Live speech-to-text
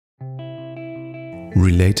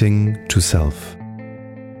Relating to Self,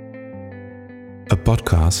 a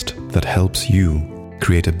podcast that helps you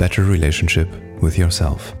create a better relationship with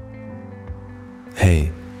yourself. Hey,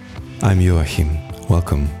 I'm Joachim.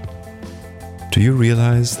 Welcome. Do you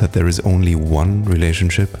realize that there is only one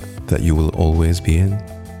relationship that you will always be in?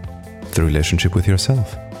 The relationship with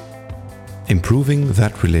yourself. Improving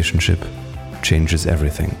that relationship changes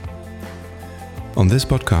everything. On this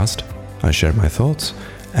podcast, I share my thoughts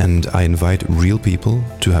and I invite real people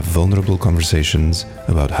to have vulnerable conversations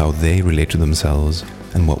about how they relate to themselves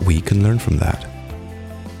and what we can learn from that.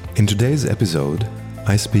 In today's episode,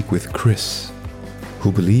 I speak with Chris,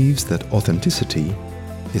 who believes that authenticity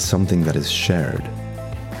is something that is shared.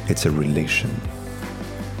 It's a relation.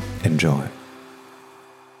 Enjoy.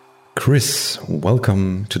 Chris,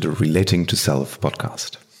 welcome to the Relating to Self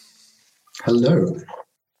podcast. Hello.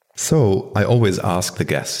 So, I always ask the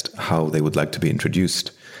guest how they would like to be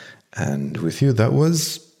introduced. And with you, that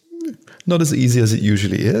was not as easy as it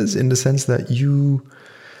usually is, in the sense that you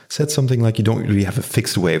said something like you don't really have a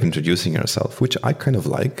fixed way of introducing yourself, which I kind of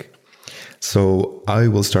like. So I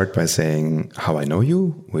will start by saying how I know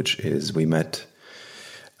you, which is we met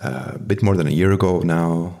a bit more than a year ago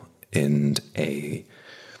now in a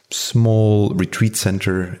small retreat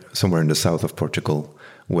center somewhere in the south of Portugal,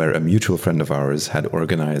 where a mutual friend of ours had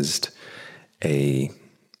organized a,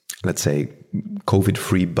 let's say,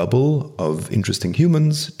 COVID-free bubble of interesting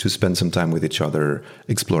humans to spend some time with each other,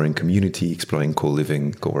 exploring community, exploring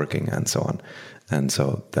co-living, co-working, and so on. And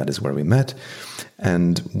so that is where we met.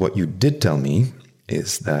 And what you did tell me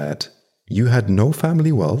is that you had no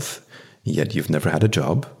family wealth, yet you've never had a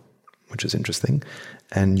job, which is interesting,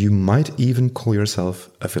 and you might even call yourself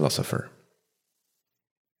a philosopher.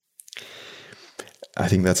 I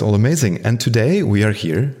think that's all amazing. And today we are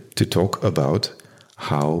here to talk about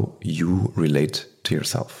how you relate to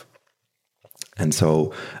yourself. And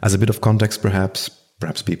so, as a bit of context, perhaps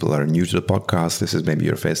people are new to the podcast. This is maybe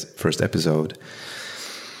your first episode.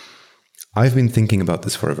 I've been thinking about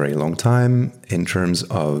this for a very long time in terms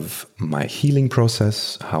of my healing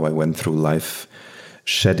process, how I went through life,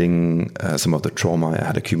 shedding some of the trauma I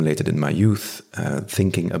had accumulated in my youth,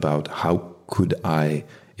 thinking about how could I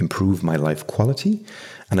improve my life quality.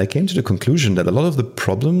 And I came to the conclusion that a lot of the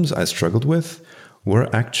problems I struggled with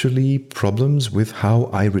were actually problems with how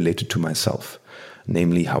I related to myself.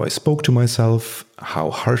 Namely, how I spoke to myself,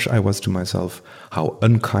 how harsh I was to myself, how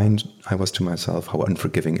unkind I was to myself, how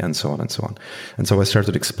unforgiving, and so on and so on. And so I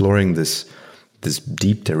started exploring this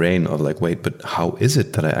deep terrain of like, wait, but how is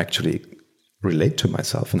it that I actually relate to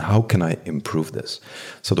myself and how can I improve this?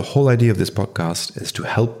 So the whole idea of this podcast is to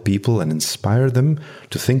help people and inspire them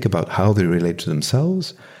to think about how they relate to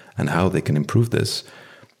themselves and how they can improve this,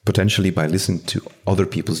 potentially by listening to other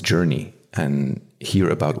people's journey and hear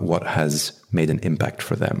about what has made an impact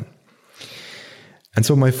for them. And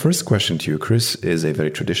so my first question to you, Chris, is a very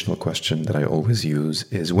traditional question that I always use,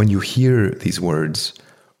 is when you hear these words,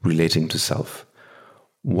 relating to self,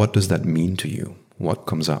 what does that mean to you? What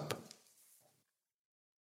comes up?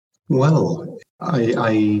 Well,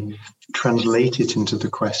 I translate it into the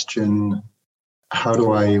question, how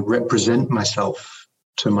do I represent myself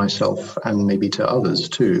to myself and maybe to others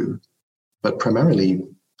too? But primarily,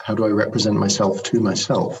 how do I represent myself to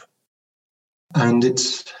myself? And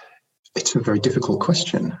it's a very difficult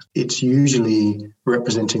question. It's usually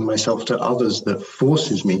representing myself to others that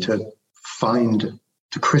forces me to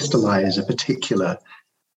crystallize a particular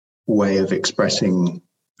way of expressing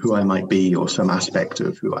who I might be or some aspect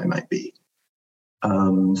of who I might be.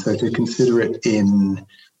 So to consider it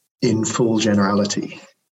in full generality,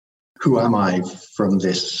 who am I from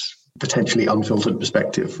this potentially unfiltered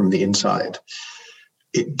perspective from the inside?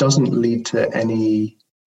 It doesn't lead to any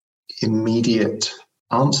immediate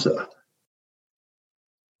answer.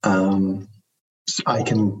 I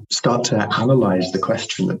can start to analyze the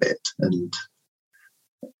question a bit and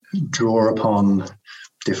draw upon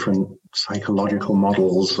different psychological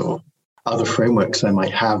models or other frameworks I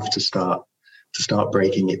might have to start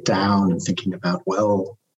breaking it down and thinking about,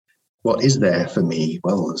 well, what is there for me?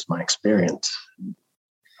 Well, there's my experience.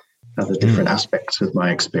 Other different aspects of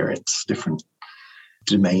my experience, different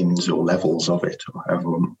domains or levels of it, or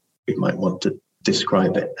however we might want to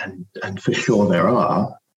describe it. And for sure there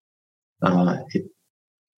are.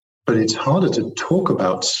 But it's harder to talk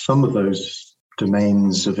about some of those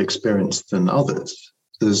domains of experience than others.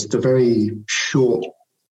 There's the very short,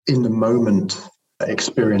 in the moment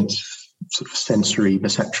experience, sort of sensory,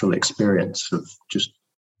 perceptual experience of just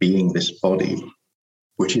being this body,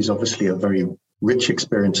 which is obviously a very rich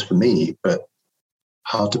experience for me, but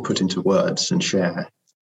hard to put into words and share.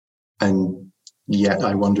 And yet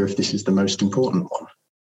I wonder if this is the most important one,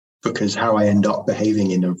 because how I end up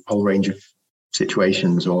behaving in a whole range of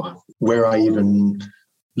situations, or where I even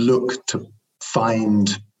look to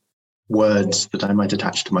find words that I might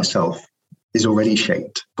attach to myself, is already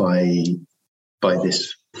shaped by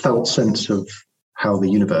this felt sense of how the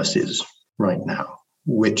universe is right now,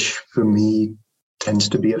 which for me tends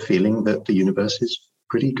to be a feeling that the universe is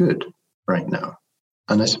pretty good right now.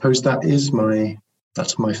 And I suppose that's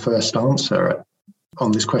my first answer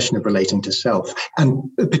on this question of relating to self, and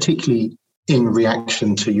particularly in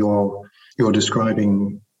reaction to your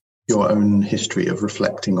describing your own history of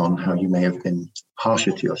reflecting on how you may have been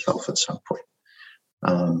harsher to yourself at some point,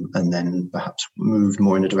 and then perhaps moved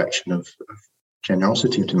more in a direction of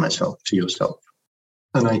generosity to yourself.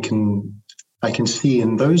 And I can see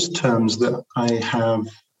in those terms that I have,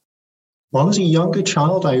 while as a younger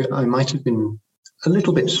child, I might have been a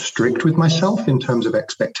little bit strict with myself in terms of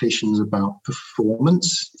expectations about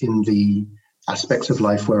performance in the aspects of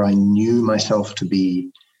life where I knew myself to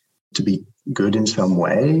be good in some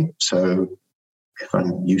way. So if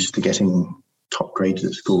I'm used to getting top grades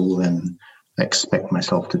at school, then I expect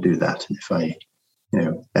myself to do that. And if I,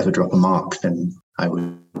 ever drop a mark, then I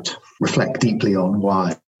would reflect deeply on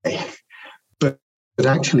why. But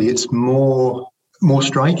actually, it's more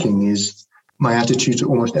striking is my attitude to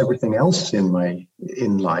almost everything else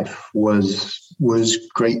in life was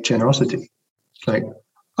great generosity. Like,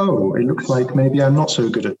 oh, it looks like maybe I'm not so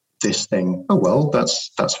good at this thing. Oh well,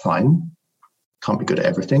 that's fine. Can't be good at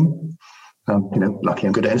everything. Lucky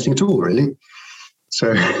I'm good at anything at all, really.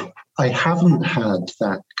 So I haven't had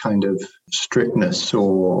that kind of strictness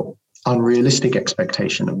or unrealistic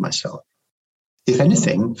expectation of myself. If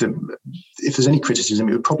anything, if there's any criticism,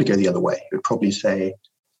 it would probably go the other way. It would probably say,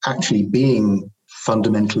 actually being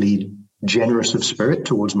fundamentally generous of spirit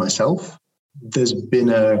towards myself, there's been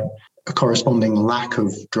a corresponding lack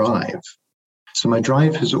of drive. So my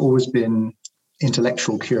drive has always been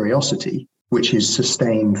intellectual curiosity, which is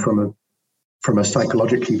sustained from a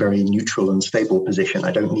psychologically very neutral and stable position.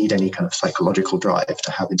 I don't need any kind of psychological drive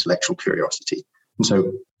to have intellectual curiosity. And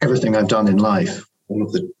so everything I've done in life, all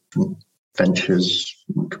of the ventures,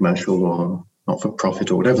 commercial or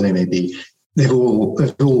not-for-profit or whatever they may be, they've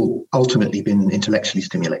all ultimately been intellectually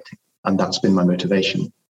stimulating. And that's been my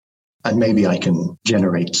motivation. And maybe I can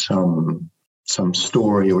generate some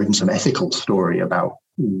story or even some ethical story about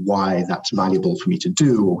why that's valuable for me to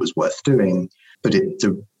do or was worth doing. But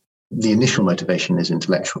the initial motivation is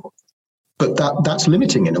intellectual. But that's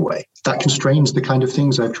limiting in a way. That constrains the kind of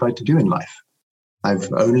things I've tried to do in life.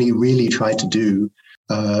 I've only really tried to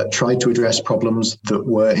address problems that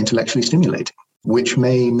were intellectually stimulating, which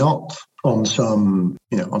may not, on some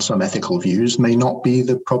ethical views, may not be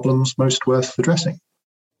the problems most worth addressing.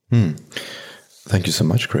 Thank you so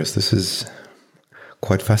much, Chris. This is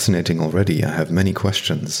quite fascinating already. I have many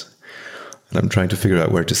questions, and I'm trying to figure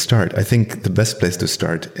out where to start. I think the best place to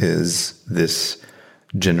start is this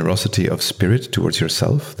generosity of spirit towards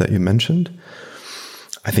yourself that you mentioned.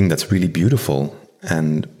 I think that's really beautiful.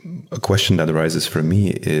 And a question that arises for me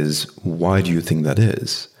is, why do you think that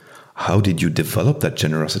is? How did you develop that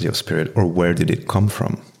generosity of spirit, or where did it come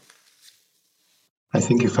from? I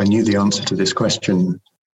think if I knew the answer to this question,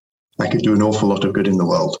 I could do an awful lot of good in the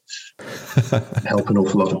world, help an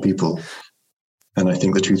awful lot of people. And I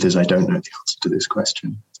think the truth is I don't know the answer to this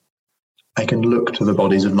question. I can look to the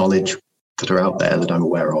bodies of knowledge that are out there that I'm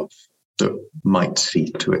aware of that might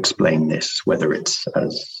seek to explain this, whether it's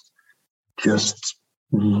as just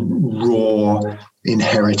raw,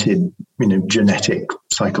 inherited, genetic,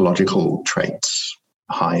 psychological traits,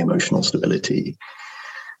 high emotional stability,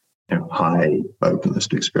 high openness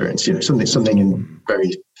to experience, something in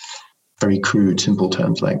very, very crude, simple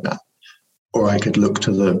terms like that. Or I could look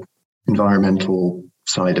to the environmental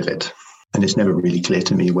side of it. And it's never really clear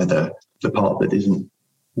to me whether the part that isn't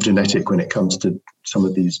genetic when it comes to some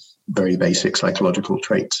of these very basic psychological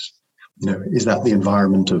traits, is that the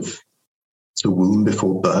environment of the womb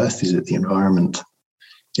before birth? Is it the environment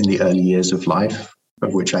in the early years of life,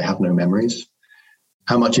 of which I have no memories?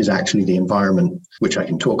 How much is actually the environment which I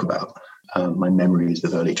can talk about, my memories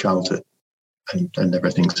of early childhood and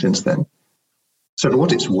everything since then? So for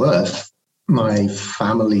what it's worth, my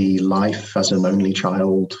family life as an only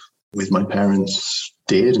child with my parents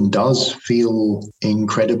did and does feel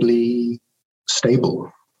incredibly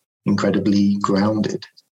stable, incredibly grounded.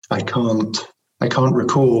 I can't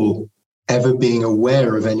recall ever being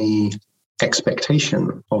aware of any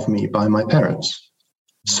expectation of me by my parents.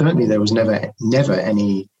 Certainly there was never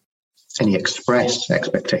any express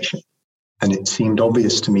expectation. And it seemed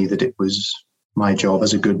obvious to me that it was my job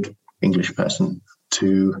as a good English person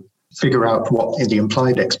to figure out what the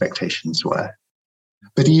implied expectations were.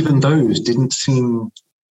 But even those didn't seem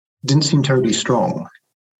terribly strong.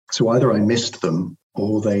 So either I missed them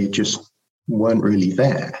or they just weren't really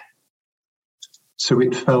there. So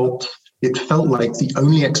it felt like the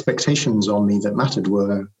only expectations on me that mattered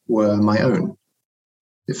were my own.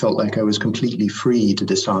 It felt like I was completely free to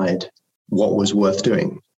decide what was worth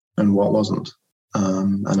doing and what wasn't.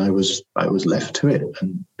 And I was left to it,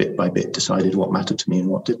 and bit by bit decided what mattered to me and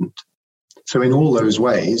what didn't. So in all those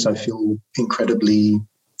ways, I feel incredibly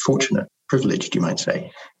fortunate, privileged, you might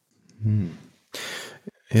say.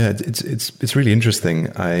 Yeah, it's really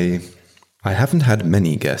interesting. I haven't had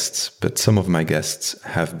many guests, but some of my guests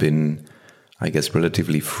have been, I guess,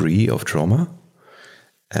 relatively free of trauma.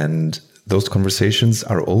 And those conversations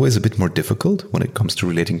are always a bit more difficult when it comes to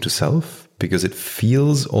relating to self, because it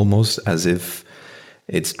feels almost as if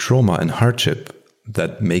it's trauma and hardship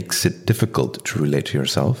that makes it difficult to relate to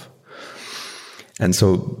yourself. And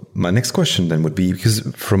so my next question then would be, because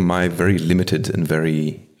from my very limited and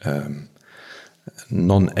very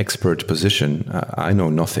non-expert position, I know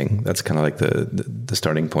nothing. That's kind of like the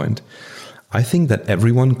starting point. I think that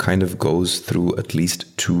everyone kind of goes through at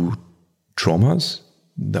least two traumas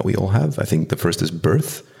that we all have. I think the first is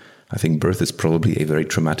birth. I think birth is probably a very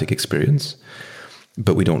traumatic experience,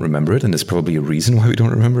 but we don't remember it. And there's probably a reason why we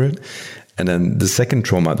don't remember it. And then the second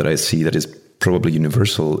trauma that I see that is probably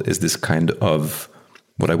universal is this kind of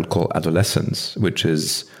what I would call adolescence, which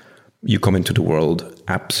is you come into the world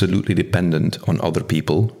absolutely dependent on other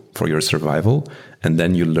people for your survival, and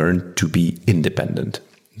then you learn to be independent.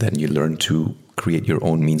 Then you learn to create your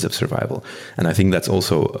own means of survival. And I think that's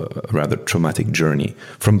also a rather traumatic journey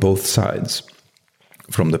from both sides,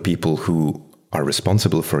 from the people who are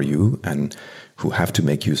responsible for you and who have to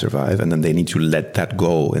make you survive, and then they need to let that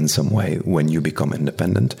go in some way when you become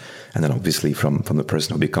independent. And then obviously from the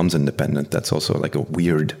person who becomes independent, that's also like a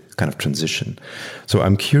weird kind of transition. So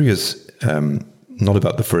I'm curious, not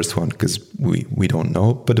about the first one, because we don't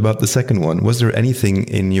know, but about the second one. Was there anything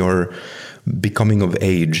in your becoming of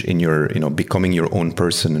age, in your, becoming your own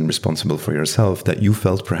person and responsible for yourself, that you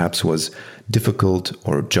felt perhaps was difficult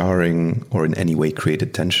or jarring or in any way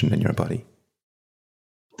created tension in your body?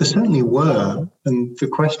 There certainly were. And the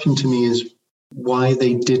question to me is why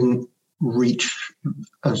they didn't reach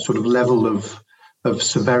a sort of level of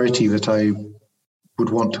severity that I would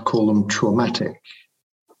want to call them traumatic.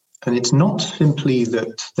 And it's not simply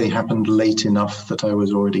that they happened late enough that I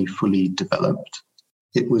was already fully developed.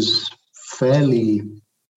 It was fairly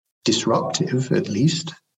disruptive, at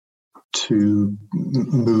least, to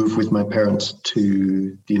move with my parents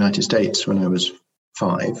to the United States when I was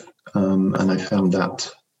 5. And I found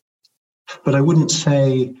that. But I wouldn't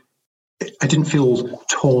say, I didn't feel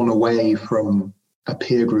torn away from a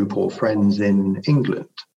peer group or friends in England.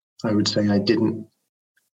 I would say I didn't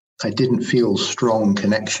feel strong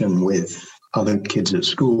connection with other kids at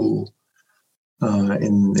school.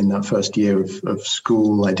 In that first year of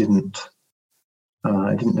school, I didn't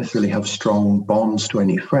necessarily have strong bonds to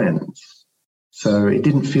any friends. So it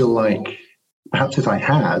didn't feel like, perhaps if I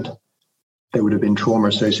had, there would have been trauma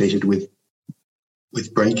associated with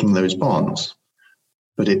breaking those bonds.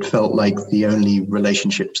 But it felt like the only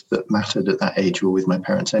relationships that mattered at that age were with my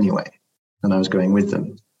parents anyway, and I was going with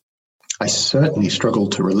them. I certainly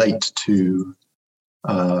struggled to relate to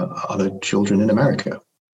other children in America.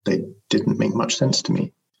 They didn't make much sense to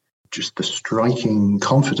me. Just the striking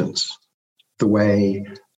confidence, the way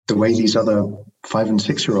these other 5 and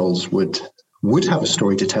 6-year-olds would have a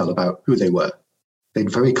story to tell about who they were.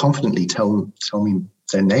 They'd very confidently tell me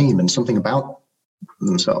their name and something about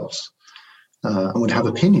themselves, and would have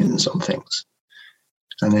opinions on things.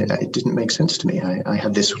 And it didn't make sense to me. I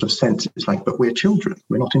had this sort of sense, it's like, but we're children.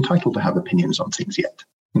 We're not entitled to have opinions on things yet.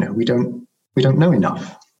 We don't know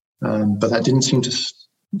enough. But that didn't seem to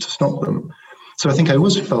stop them. So I think I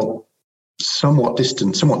always felt somewhat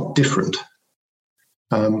distant, somewhat different.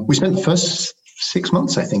 We spent the first 6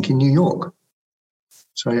 months, I think, in New York.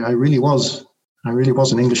 So I really was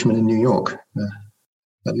an Englishman in New York,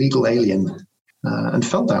 a legal alien, and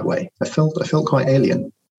felt that way. I felt quite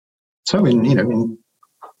alien. So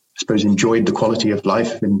I suppose enjoyed the quality of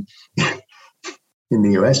life in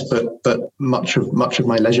the US, but much of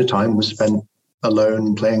my leisure time was spent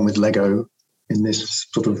alone playing with Lego in this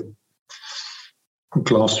sort of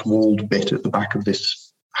glass-walled bit at the back of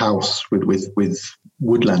this house with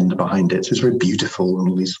woodland behind it. So it's very beautiful and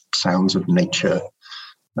all these sounds of nature.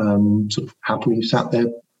 Sort of happily sat there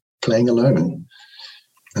playing alone,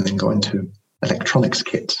 and then got into electronics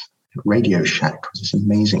kits. Radio Shack was this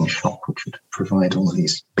amazing shop which would provide all of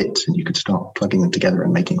these bits, and you could start plugging them together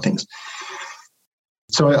and making things.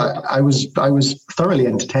 So I was thoroughly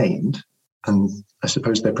entertained, and I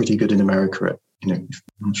suppose they're pretty good in America at, I'm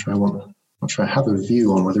not sure I have a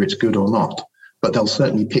view on whether it's good or not, but they'll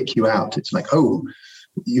certainly pick you out. It's like, oh,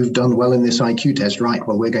 you've done well in this IQ test, right?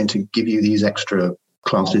 Well, we're going to give you these extra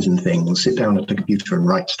classes and things. Sit down at the computer and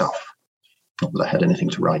write stuff. Not that I had anything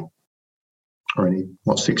to write, or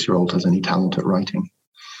what 6-year-old has any talent at writing,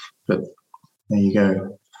 but there you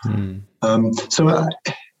go. So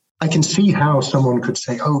I can see how someone could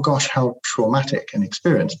say, oh gosh, how traumatic an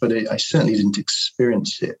experience, but I certainly didn't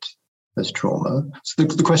experience it as trauma. So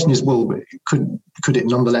the question is, well, could it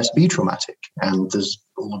nonetheless be traumatic? And there's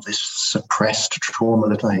all of this suppressed trauma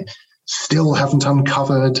that I still haven't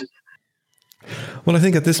uncovered. Well, I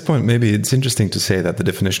think at this point, maybe it's interesting to say that the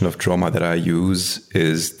definition of trauma that I use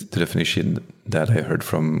is the definition that I heard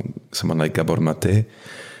from someone like Gabor Mate.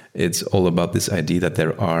 It's all about this idea that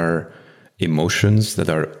there are emotions that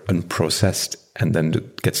are unprocessed and then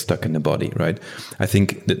get stuck in the body, right? I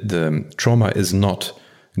think that the trauma is not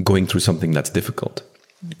going through something that's difficult,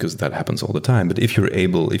 because that happens all the time. But if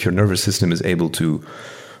your nervous system is able to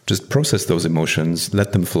just process those emotions,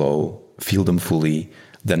 let them flow, feel them fully,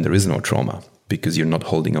 then there is no trauma, because you're not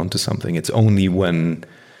holding on to something. It's only when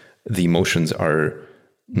the emotions are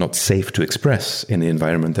not safe to express in the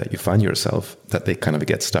environment that you find yourself that they kind of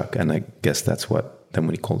get stuck. And I guess that's what then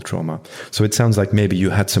we call trauma. So it sounds like maybe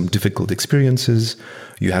you had some difficult experiences,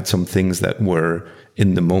 you had some things that were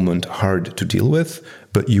in the moment hard to deal with,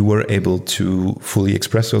 but you were able to fully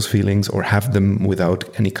express those feelings or have them without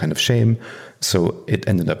any kind of shame. So it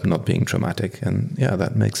ended up not being traumatic. And yeah,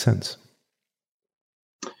 that makes sense.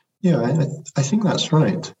 Yeah, I think that's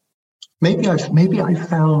right. Maybe I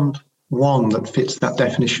found one that fits that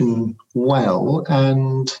definition well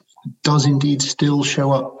and does indeed still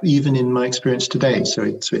show up even in my experience today. So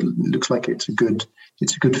it looks like it's a good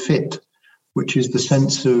fit, which is the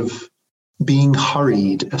sense of being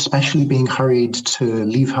hurried, especially being hurried to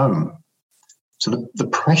leave home. So the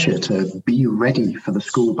pressure to be ready for the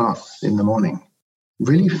school bus in the morning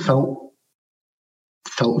really felt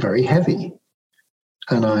very heavy.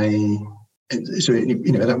 And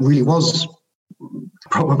that really was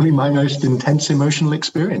probably my most intense emotional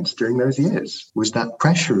experience during those years, was that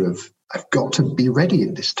pressure of, I've got to be ready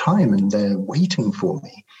at this time and they're waiting for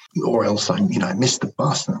me, or else I missed the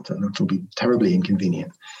bus and it'll be terribly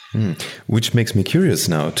inconvenient. Which makes me curious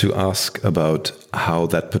now to ask about how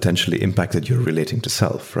that potentially impacted your relating to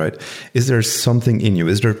self, right? Is there something in you,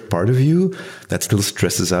 is there part of you that still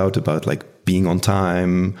stresses out about like being on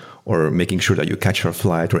time or making sure that you catch your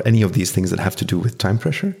flight or any of these things that have to do with time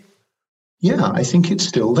pressure? Yeah, I think it's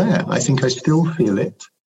still there. I think I still feel it.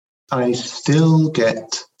 I still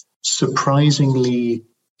get surprisingly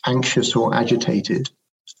anxious or agitated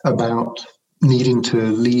about needing to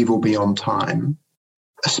leave or be on time,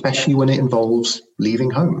 especially when it involves leaving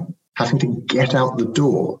home. Having to get out the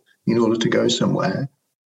door in order to go somewhere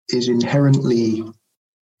is inherently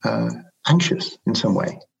anxious in some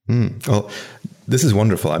way. Well, this is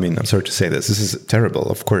wonderful. I mean, I'm sorry to say this. This is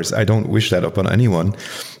terrible. Of course, I don't wish that upon anyone,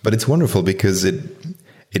 but it's wonderful because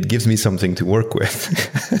it gives me something to work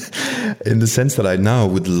with in the sense that I now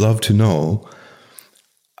would love to know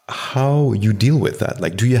how you deal with that.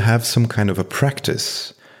 Like, do you have some kind of a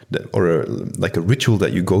practice or like a ritual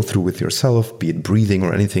that you go through with yourself, be it breathing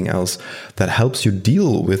or anything else, that helps you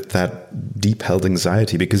deal with that deep held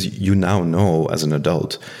anxiety? Because you now know as an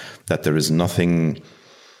adult that there is nothing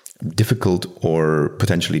difficult or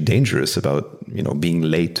potentially dangerous about, being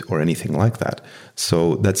late or anything like that.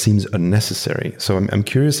 So that seems unnecessary. So I'm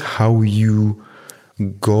curious how you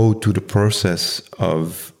go to the process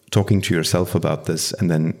of talking to yourself about this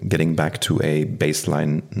and then getting back to a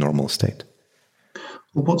baseline normal state.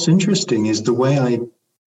 Well, what's interesting is the way I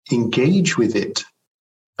engage with it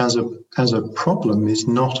as a problem is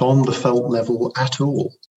not on the felt level at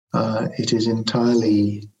all. It is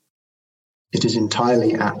entirely at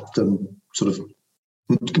the sort of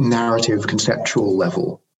narrative, conceptual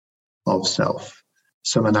level of self.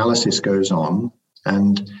 Some analysis goes on,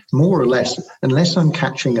 and more or less, unless I'm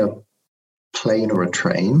catching a plane or a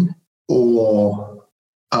train, or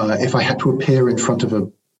if I had to appear in front of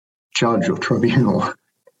a judge or tribunal,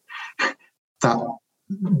 that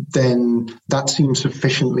seems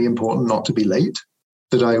sufficiently important not to be late,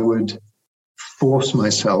 that I would force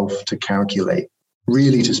myself to calculate,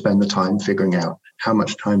 really to spend the time figuring out how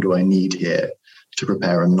much time do I need here to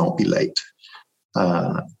prepare and not be late,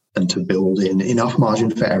 and to build in enough margin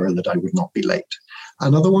for error that I would not be late.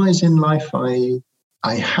 And otherwise in life, I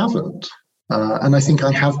haven't. And I think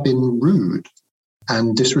I have been rude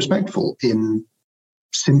and disrespectful in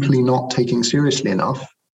simply not taking seriously enough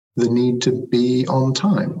the need to be on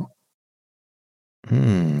time.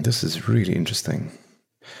 This is really interesting,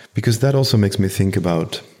 because that also makes me think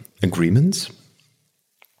about agreements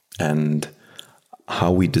and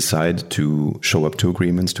how we decide to show up to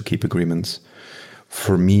agreements, to keep agreements.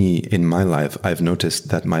 For me, in my life, I've noticed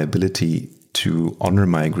that my ability to honor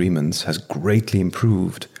my agreements has greatly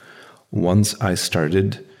improved once I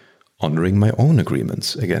started honoring my own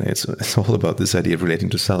agreements. Again, it's all about this idea of relating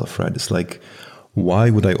to self, right? It's like, why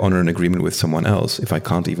would I honor an agreement with someone else if I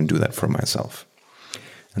can't even do that for myself?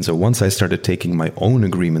 And so once I started taking my own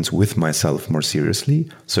agreements with myself more seriously,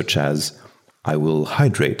 such as I will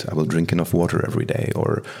hydrate, I will drink enough water every day,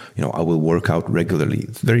 or I will work out regularly.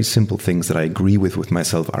 Very simple things that I agree with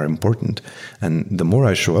myself are important. And the more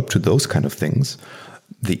I show up to those kind of things,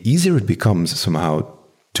 the easier it becomes somehow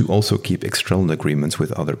to also keep external agreements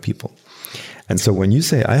with other people. And so when you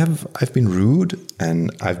say I've been rude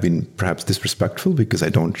and I've been perhaps disrespectful because I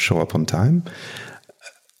don't show up on time,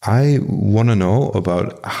 I want to know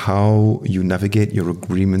about how you navigate your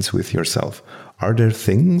agreements with yourself. Are there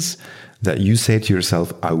things that you say to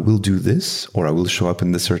yourself, I will do this, or I will show up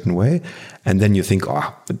in this certain way, and then you think,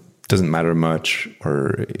 it doesn't matter much,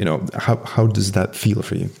 or how does that feel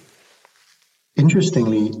for you?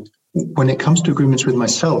 Interestingly, when it comes to agreements with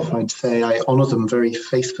myself, I'd say I honor them very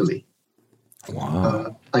faithfully.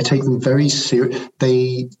 Wow. I take them very serious.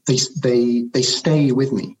 They stay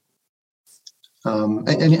with me. And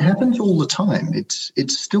it happens all the time.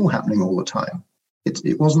 It's still happening all the time.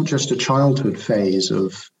 It wasn't just a childhood phase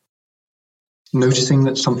of noticing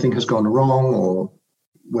that something has gone wrong, or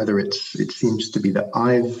whether it seems to be that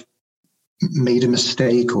I've made a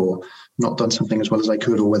mistake or not done something as well as I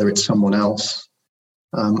could, or whether it's someone else.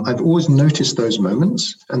 I've always noticed those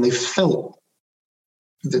moments, and they've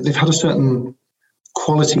had a certain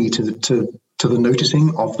quality to the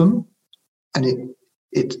noticing of them, and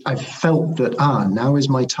I've felt that now is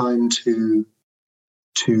my time to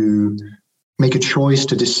make a choice,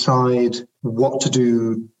 to decide what to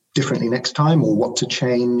do differently next time, or what to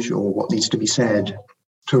change, or what needs to be said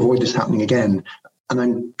to avoid this happening again. And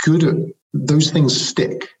I'm good at those things.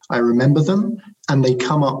 Stick. I remember them, and they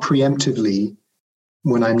come up preemptively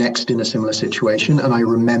when I'm next in a similar situation. And I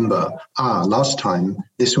remember, last time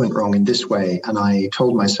this went wrong in this way, and I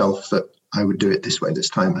told myself that I would do it this way this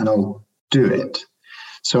time, and I'll do it.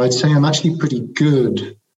 So I'd say I'm actually pretty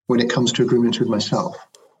good when it comes to agreements with myself.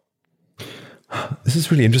 This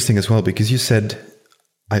is really interesting as well, because you said,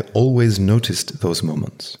 I always noticed those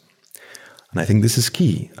moments. And I think this is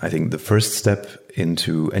key. I think the first step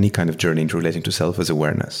into any kind of journey into relating to self is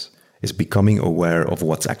awareness, is becoming aware of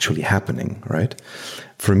what's actually happening, right?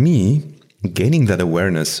 For me, gaining that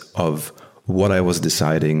awareness of what I was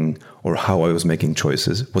deciding or how I was making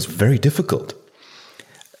choices was very difficult.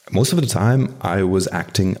 Most of the time, I was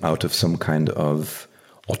acting out of some kind of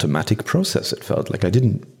automatic process. It felt like I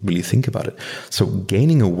didn't really think about it. So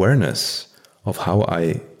gaining awareness of how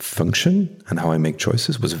I function and how I make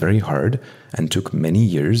choices was very hard and took many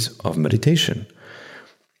years of meditation.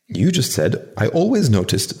 You just said, I always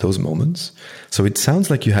noticed those moments. So it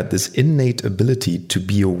sounds like you had this innate ability to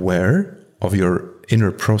be aware of your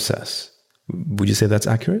inner process. Would you say that's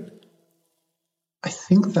accurate? I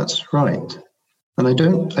think that's right. And I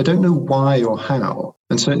don't know why or how.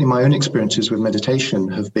 And certainly my own experiences with meditation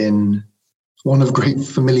have been one of great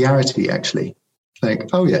familiarity, actually. Like,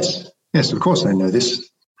 oh yes, of course I know this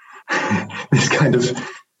this kind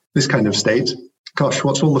of state. Gosh,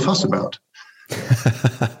 what's all the fuss about?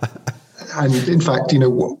 And in fact,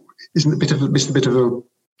 isn't a bit of a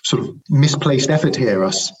sort of misplaced effort here,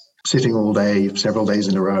 us sitting all day, several days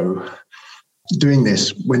in a row, doing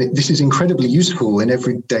this when this is incredibly useful in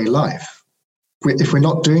everyday life. If we're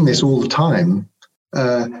not doing this all the time,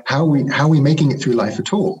 how are we making it through life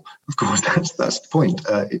at all? Of course, that's the point.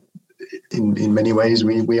 In many ways,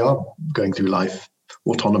 we are going through life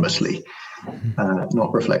autonomously,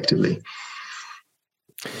 not reflectively.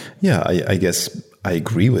 Yeah, I guess I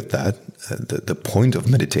agree with that. The point of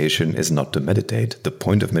meditation is not to meditate. The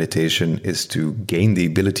point of meditation is to gain the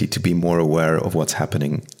ability to be more aware of what's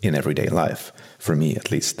happening in everyday life. For me, at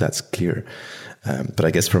least, that's clear. But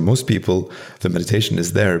I guess for most people, the meditation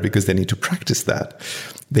is there because they need to practice that.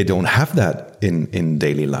 They don't have that in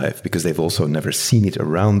daily life because they've also never seen it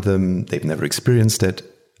around them. They've never experienced it.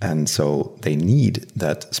 And so they need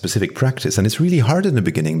that specific practice. And it's really hard in the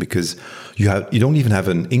beginning because you don't even have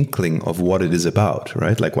an inkling of what it is about,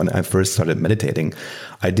 right? Like when I first started meditating,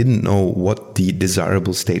 I didn't know what the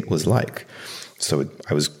desirable state was like. So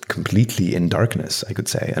I was completely in darkness, I could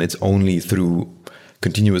say. And it's only through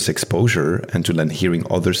continuous exposure and to then hearing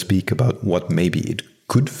others speak about what maybe it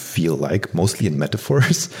could feel like, mostly in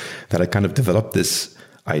metaphors, that I kind of developed this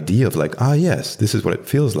idea of like, yes, this is what it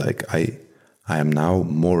feels like. I am now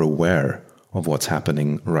more aware of what's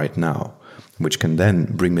happening right now, which can then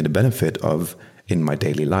bring me the benefit of, in my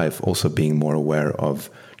daily life, also being more aware of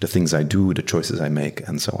the things I do, the choices I make,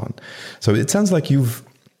 and so on. So it sounds like you've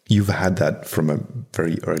had that from a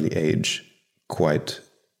very early age quite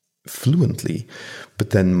fluently. But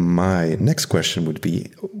then my next question would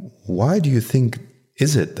be, why do you think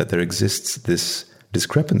is it that there exists this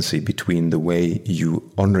discrepancy between the way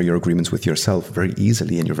you honor your agreements with yourself very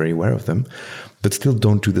easily and you're very aware of them, but still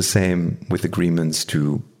don't do the same with agreements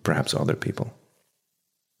to perhaps other people?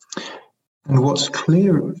 And what's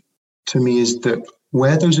clear to me is that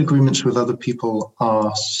where those agreements with other people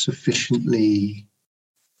are sufficiently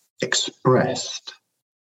expressed,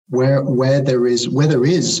 where there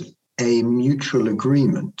is a mutual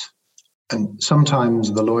agreement, and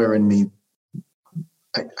sometimes the lawyer in me,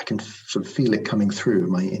 I can sort of feel it coming through,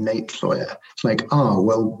 my innate lawyer. It's like,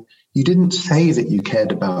 well, you didn't say that you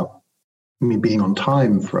cared about me being on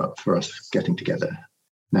time for us getting together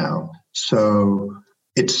now. So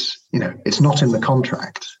it's not in the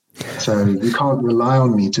contract. So you can't rely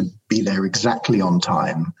on me to be there exactly on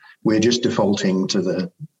time. We're just defaulting to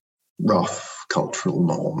the rough cultural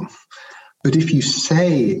norm. But if you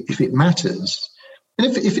say, if it matters,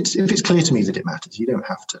 and if it's clear to me that it matters, you don't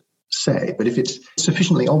have to say. But if it's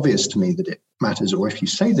sufficiently obvious to me that it matters, or if you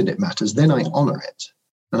say that it matters, then I honor it.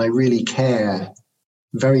 And I really care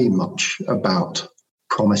very much about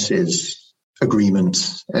promises,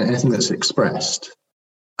 agreements, anything that's expressed.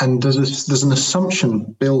 And there's an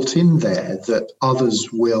assumption built in there that others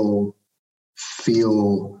will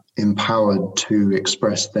feel empowered to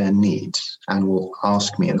express their needs and will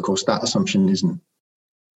ask me. And of course, that assumption isn't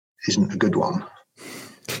a good one.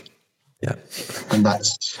 Yeah. And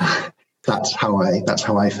that's how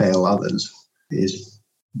I fail others, is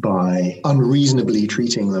by unreasonably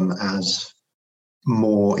treating them as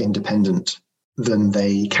more independent than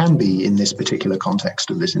they can be in this particular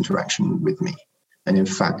context of this interaction with me. And in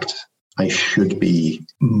fact, I should be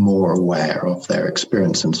more aware of their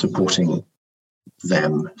experience and supporting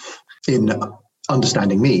them in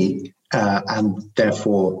understanding me, and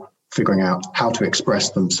therefore figuring out how to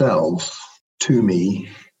express themselves to me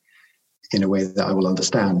in a way that I will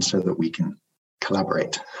understand, so that we can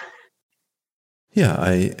collaborate. Yeah,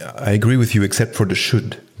 I agree with you, except for the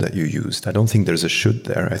should that you used. I don't think there's a should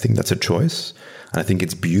there. I think that's a choice. And I think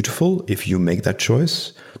it's beautiful if you make that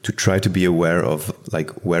choice to try to be aware of, like,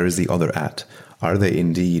 where is the other at? Are they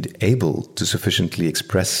indeed able to sufficiently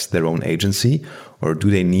express their own agency, or do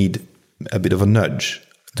they need a bit of a nudge?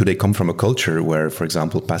 Do they come from a culture where, for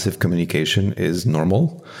example, passive communication is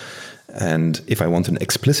normal? And if I want an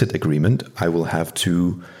explicit agreement, I will have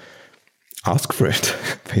to ask for it,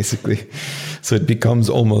 basically. So it becomes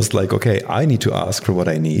almost like, okay, I need to ask for what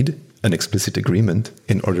I need, an explicit agreement,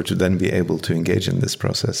 in order to then be able to engage in this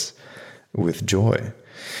process with joy.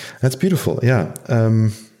 That's beautiful, yeah.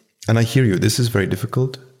 And I hear you, this is very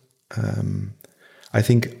difficult. I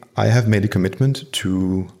think I have made a commitment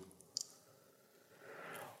to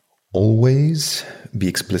always be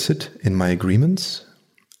explicit in my agreements.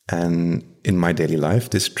 And in my daily life,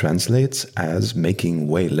 this translates as making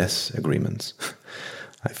way less agreements.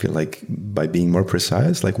 I feel like by being more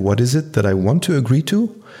precise, like, what is it that I want to agree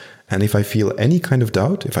to? And if I feel any kind of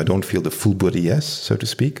doubt, if I don't feel the full body yes, so to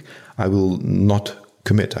speak, I will not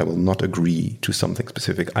commit. I will not agree to something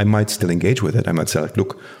specific. I might still engage with it. I might say, like,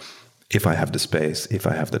 look, if I have the space, if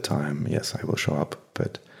I have the time, yes, I will show up,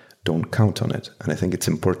 but don't count on it. And I think it's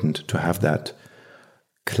important to have that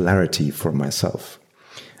clarity for myself.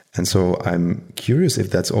 And so I'm curious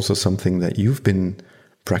if that's also something that you've been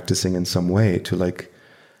practicing in some way, to like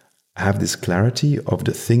have this clarity of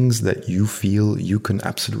the things that you feel you can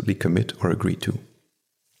absolutely commit or agree to.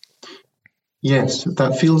 Yes,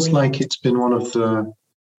 that feels like it's been one of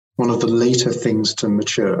the later things to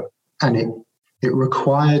mature. And it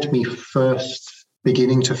required me first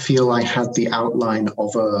beginning to feel I had the outline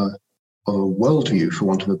of a worldview, for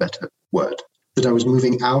want of a better word, that I was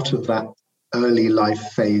moving out of that early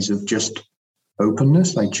life phase of just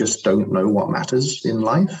openness. I just don't know what matters in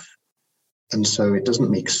life. And so it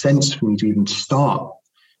doesn't make sense for me to even start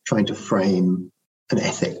trying to frame an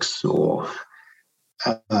ethics or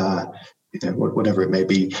whatever it may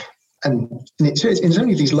be. And it's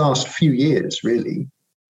only these last few years, really,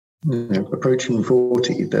 approaching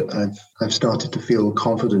 40, that I've started to feel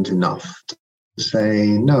confident enough to say,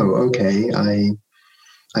 no, okay, I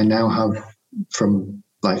now have, from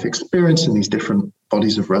life experience in these different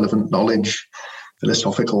bodies of relevant knowledge,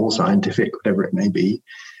 philosophical, scientific, whatever it may be,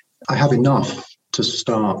 I have enough to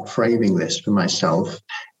start framing this for myself.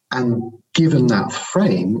 And given that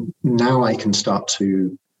frame, now I can start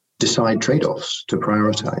to decide trade-offs, to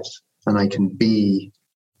prioritize. And I can be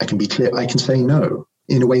clear. I can say no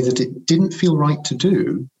in a way that it didn't feel right to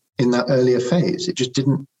do in that earlier phase. It just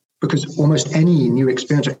didn't, because almost any new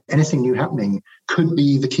experience or anything new happening could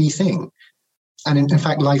be the key thing. And in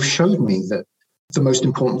fact, life showed me that the most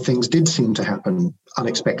important things did seem to happen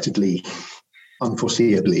unexpectedly,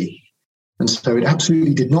 unforeseeably. And so it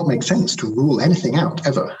absolutely did not make sense to rule anything out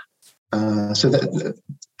ever. So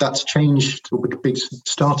that's changed, or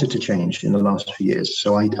started to change in the last few years.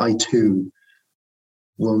 So I too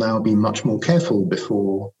will now be much more careful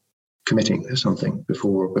before committing to something,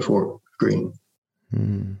 before agreeing.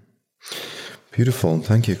 Beautiful.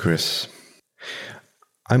 Thank you, Chris.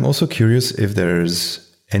 I'm also curious if there's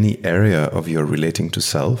any area of your relating to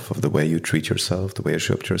self, of the way you treat yourself, the way you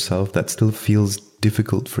show up to yourself, that still feels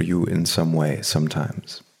difficult for you in some way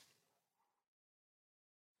sometimes.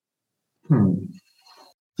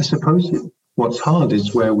 I suppose what's hard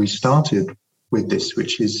is where we started with this,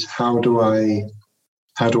 which is how do I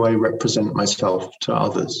represent myself to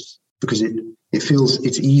others? Because it feels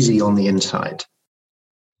it's easy on the inside.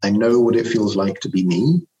 I know what it feels like to be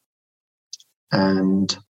me,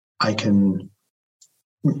 and I can,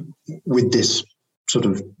 with this sort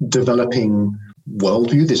of developing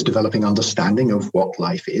worldview, this developing understanding of what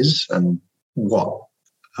life is and what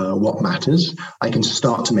matters, I can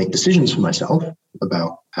start to make decisions for myself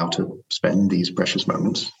about how to spend these precious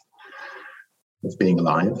moments of being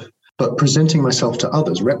alive. But presenting myself to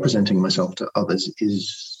others, representing myself to others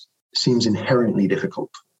seems inherently difficult.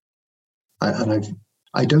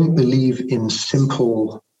 I don't believe in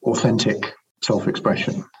simple, authentic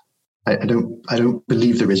self-expression. I don't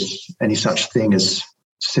believe there is any such thing as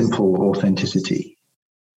simple authenticity.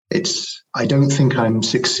 I don't think I'm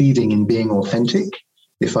succeeding in being authentic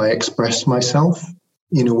if I express myself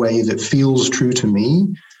in a way that feels true to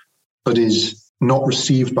me, but is not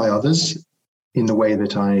received by others in the way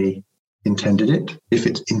that I intended it. If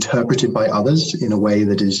it's interpreted by others in a way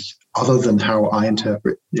that is other than how I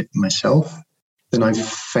interpret it myself, then I've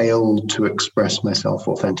failed to express myself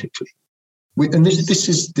authentically. And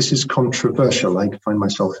this is controversial. I find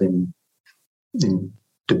myself in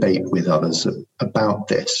debate with others about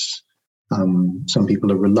this. Some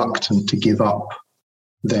people are reluctant to give up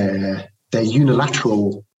their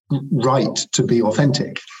unilateral right to be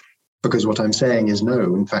authentic, because what I'm saying is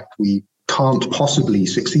no. In fact, we can't possibly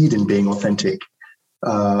succeed in being authentic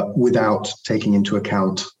without taking into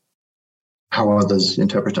account how others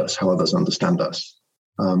interpret us, how others understand us.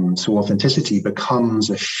 So authenticity becomes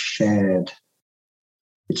a shared,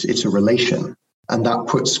 it's a relation, and that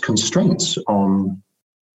puts constraints on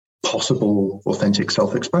possible authentic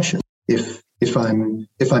self-expression. If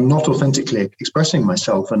I'm not authentically expressing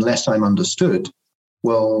myself unless I'm understood,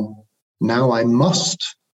 well, now I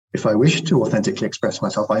must, if I wish to authentically express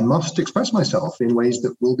myself, I must express myself in ways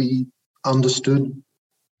that will be understood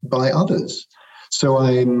by others. So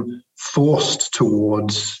I'm forced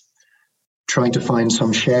towards trying to find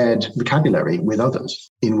some shared vocabulary with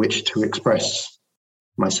others in which to express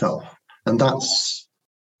myself. And that's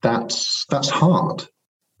hard,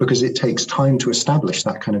 because it takes time to establish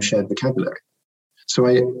that kind of shared vocabulary. So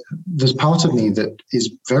there's part of me that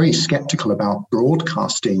is very skeptical about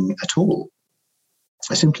broadcasting at all.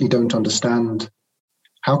 I simply don't understand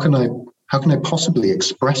how can I possibly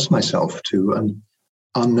express myself to an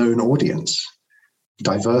unknown audience,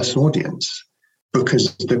 diverse audience,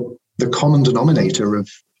 because the common denominator of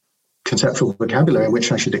conceptual vocabulary in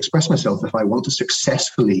which I should express myself if I want to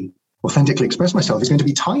successfully, authentically express myself is going to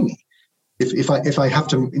be tiny. If I have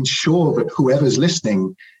to ensure that whoever's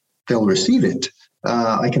listening, they'll receive it,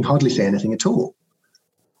 I can hardly say anything at all.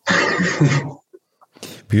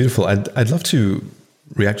 Beautiful. I'd love to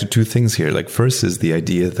react to two things here. Like, first is the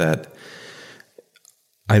idea that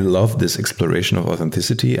I love this exploration of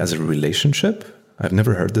authenticity as a relationship. I've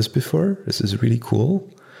never heard this before. This is really cool.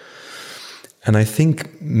 And I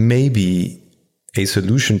think maybe a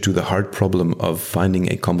solution to the hard problem of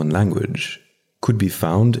finding a common language could be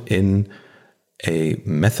found in a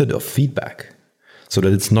method of feedback, so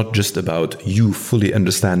that it's not just about you fully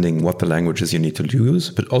understanding what the languages you need to use,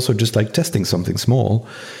 but also just like testing something small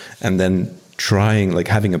and then trying, like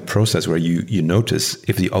having a process where you notice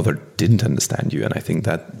if the other didn't understand you. And I think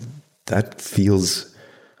that feels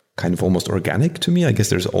kind of almost organic to me. I guess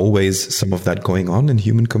there's always some of that going on in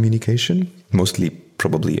human communication, mostly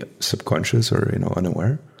probably subconscious or,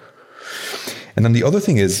 unaware. And then the other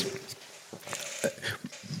thing is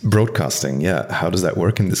broadcasting. Yeah. How does that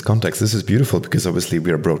work in this context? This is beautiful because obviously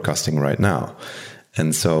we are broadcasting right now.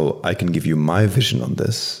 And so I can give you my vision on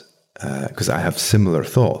this because I have similar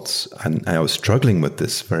thoughts. And I was struggling with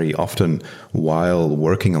this very often while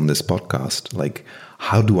working on this podcast. Like,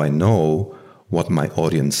 how do I know what my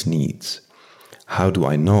audience needs? How do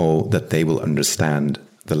I know that they will understand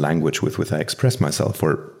the language with which I express myself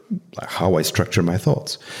or how I structure my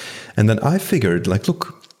thoughts? And then I figured, like,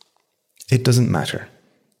 look, it doesn't matter.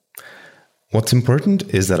 What's important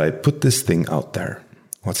is that I put this thing out there.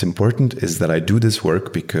 What's important is that I do this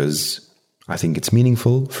work because I think it's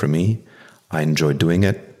meaningful for me. I enjoy doing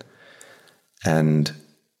it. And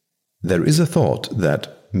there is a thought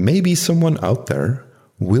that maybe someone out there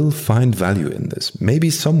will find value in this.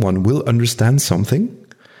 Maybe someone will understand something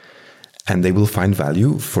and they will find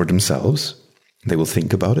value for themselves. They will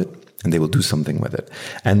think about it and they will do something with it.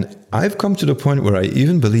 And I've come to the point where I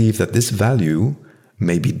even believe that this value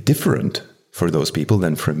may be different for those people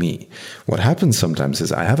than for me. What happens sometimes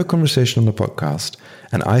is I have a conversation on the podcast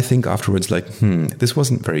and I think afterwards like, this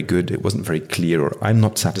wasn't very good. It wasn't very clear, or I'm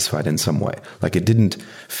not satisfied in some way. Like it didn't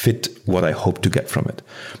fit what I hoped to get from it.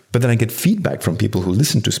 But then I get feedback from people who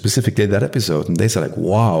listen to specifically that episode and they say like,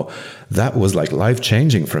 wow, that was like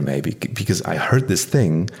life-changing for me because I heard this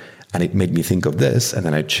thing and it made me think of this, and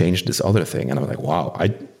then I changed this other thing. And I was like, wow,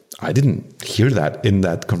 I didn't hear that in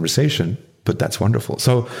that conversation, but that's wonderful.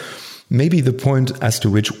 So maybe the point as to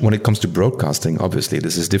which, when it comes to broadcasting, obviously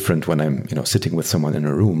this is different when I'm, sitting with someone in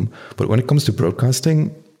a room. But when it comes to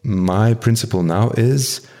broadcasting, my principle now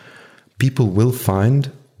is people will find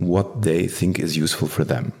what they think is useful for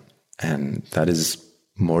them. And that is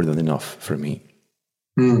more than enough for me.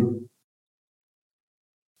 That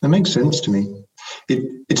makes sense to me.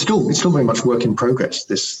 It's still very much work in progress,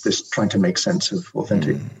 this trying to make sense of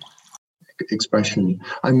authentic expression.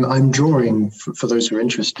 I'm drawing, for those who are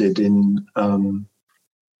interested, in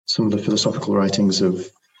some of the philosophical writings of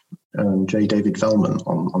J. David Vellman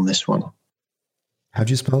on this one. How do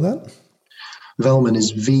you spell that? Vellman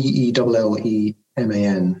is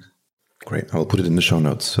Vellleman. Great. I will put it in the show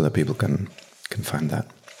notes so that people can find that.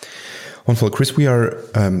 Wonderful. Chris, we are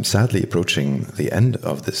sadly approaching the end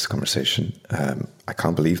of this conversation. I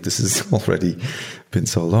can't believe this has already been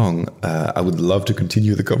so long. I would love to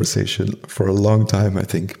continue the conversation for a long time, I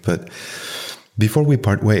think. But before we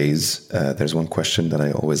part ways, there's one question that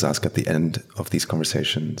I always ask at the end of these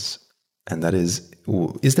conversations. And that is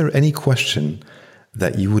there any question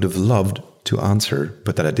that you would have loved to answer,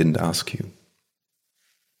 but that I didn't ask you?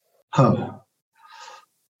 The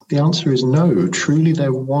answer is no. Truly,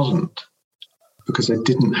 there wasn't. Because I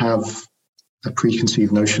didn't have a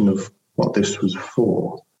preconceived notion of what this was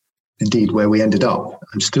for. Indeed, where we ended up,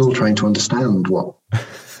 I'm still trying to understand what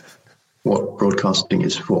broadcasting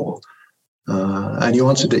is for. And you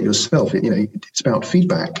answered it yourself. It's about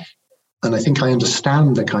feedback. And I think I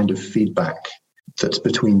understand the kind of feedback that's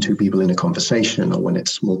between two people in a conversation, or when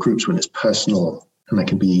it's small groups, when it's personal, and I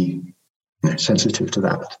can be sensitive to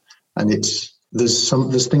that. And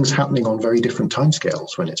there's things happening on very different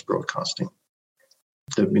timescales when it's broadcasting.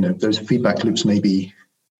 Those feedback loops may be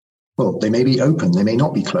open, they may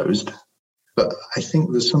not be closed, but I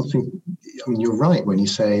think there's something. You're right when you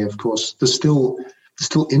say, of course, there's still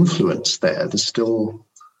influence there. There's still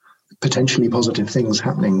potentially positive things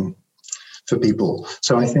happening for people.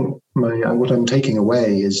 So I think what I'm taking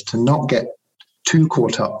away is to not get too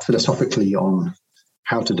caught up philosophically on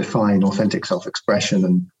how to define authentic self-expression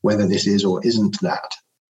and whether this is or isn't that.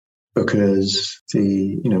 Because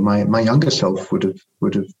my younger self would have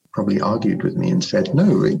probably argued with me and said,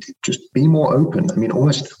 no, just be more open.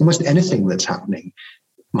 Almost anything that's happening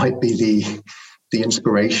might be the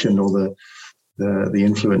inspiration or the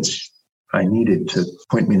influence I needed to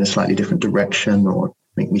point me in a slightly different direction or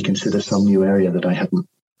make me consider some new area that I hadn't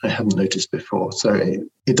noticed before. So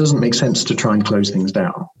it doesn't make sense to try and close things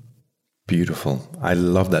down. Beautiful. I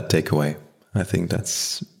love that takeaway. I think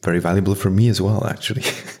that's very valuable for me as well, actually.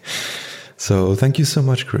 So thank you so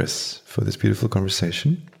much, Chris, for this beautiful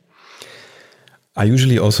conversation. I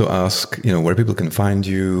usually also ask, where people can find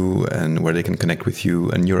you and where they can connect with you.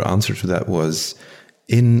 And your answer to that was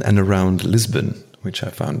in and around Lisbon, which I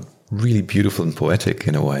found really beautiful and poetic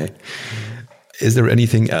in a way. Is there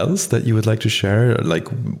anything else that you would like to share, like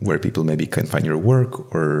where people maybe can find your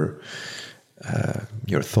work or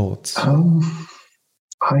your thoughts?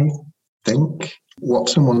 I think what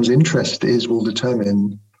someone's interest is will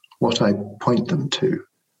determine what I point them to.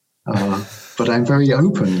 But I'm very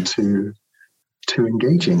open to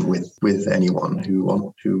engaging with anyone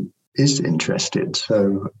who is interested.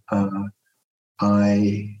 So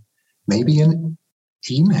maybe an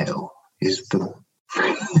email is the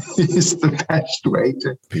best way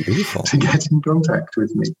to get in contact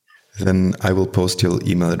with me. then I will post your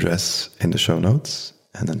email address in the show notes,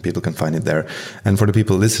 and then people can find it there. And for the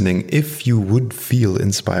people listening, if you would feel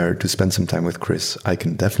inspired to spend some time with Chris, I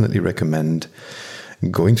can definitely recommend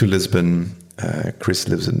going to Lisbon. Chris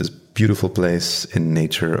lives in this beautiful place in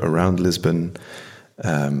nature around Lisbon.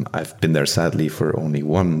 I've been there sadly for only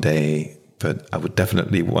one day, but I would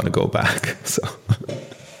definitely want to go back. So,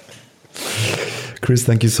 Chris,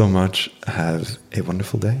 thank you so much. Have a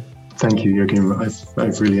wonderful day. Thank you, Joachim.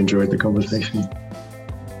 I've really enjoyed the conversation.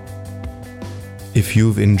 If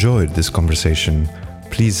you've enjoyed this conversation,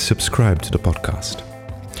 please subscribe to the podcast.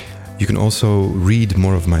 You can also read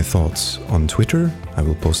more of my thoughts on Twitter. I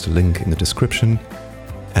will post a link in the description.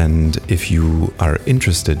 And if you are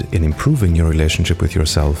interested in improving your relationship with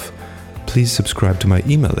yourself, please subscribe to my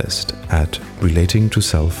email list at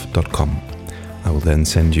relatingtoself.com. I will then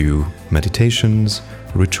send you meditations,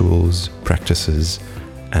 rituals, practices,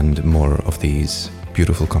 and more of these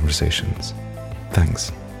beautiful conversations.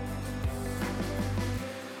 Thanks.